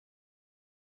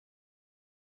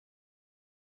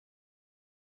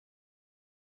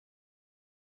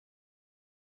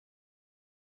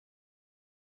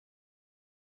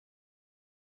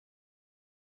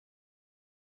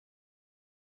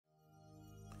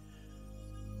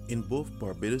In both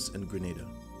Barbados and Grenada,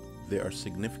 there are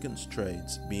significant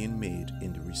strides being made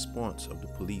in the response of the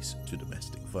police to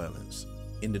domestic violence.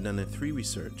 In the 1993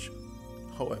 research,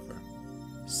 however,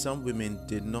 some women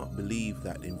did not believe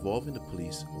that involving the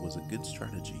police was a good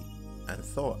strategy and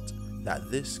thought that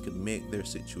this could make their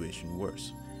situation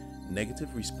worse.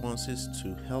 Negative responses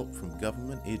to help from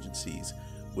government agencies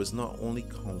was not only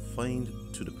confined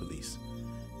to the police.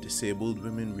 Disabled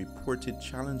women reported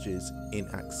challenges in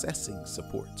accessing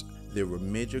support. There were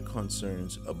major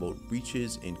concerns about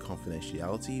breaches in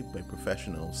confidentiality by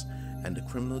professionals, and the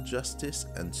criminal justice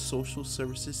and social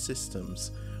services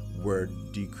systems were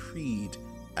decreed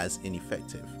as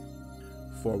ineffective.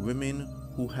 For women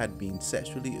who had been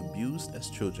sexually abused as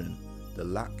children, the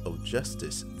lack of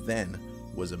justice then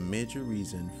was a major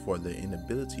reason for their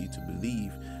inability to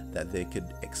believe that they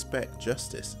could expect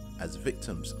justice as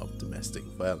victims of domestic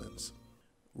violence.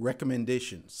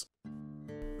 Recommendations.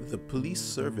 The police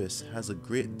service has a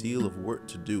great deal of work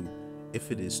to do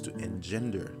if it is to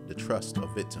engender the trust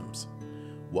of victims.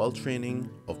 While training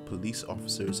of police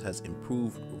officers has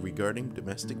improved regarding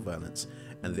domestic violence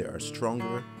and there are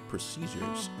stronger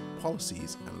procedures,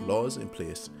 policies, and laws in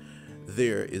place,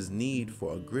 there is need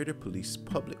for a greater police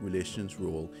public relations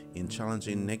role in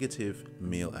challenging negative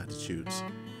male attitudes.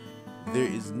 There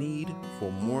is need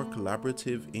for more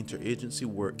collaborative interagency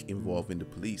work involving the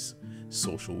police,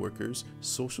 social workers,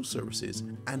 social services,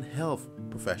 and health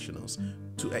professionals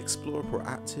to explore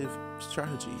proactive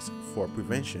strategies for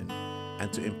prevention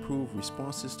and to improve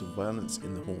responses to violence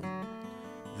in the home.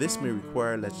 This may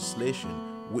require legislation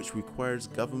which requires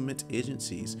government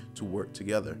agencies to work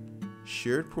together,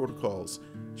 shared protocols,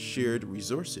 shared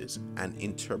resources, and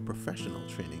interprofessional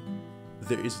training.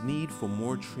 There is need for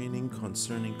more training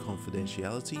concerning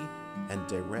confidentiality and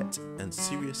direct and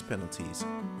serious penalties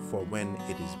for when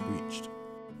it is breached.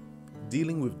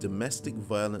 Dealing with domestic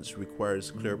violence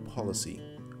requires clear policy,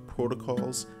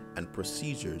 protocols, and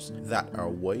procedures that are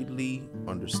widely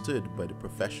understood by the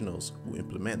professionals who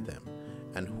implement them,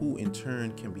 and who in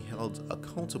turn can be held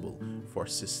accountable for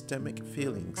systemic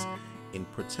failings in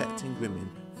protecting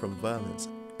women from violence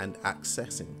and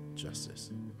accessing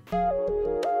justice.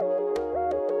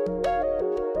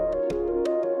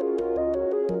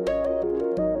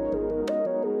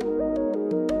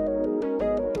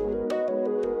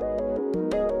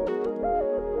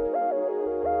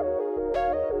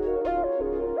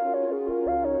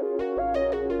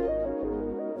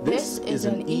 This is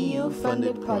an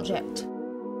EU-funded project.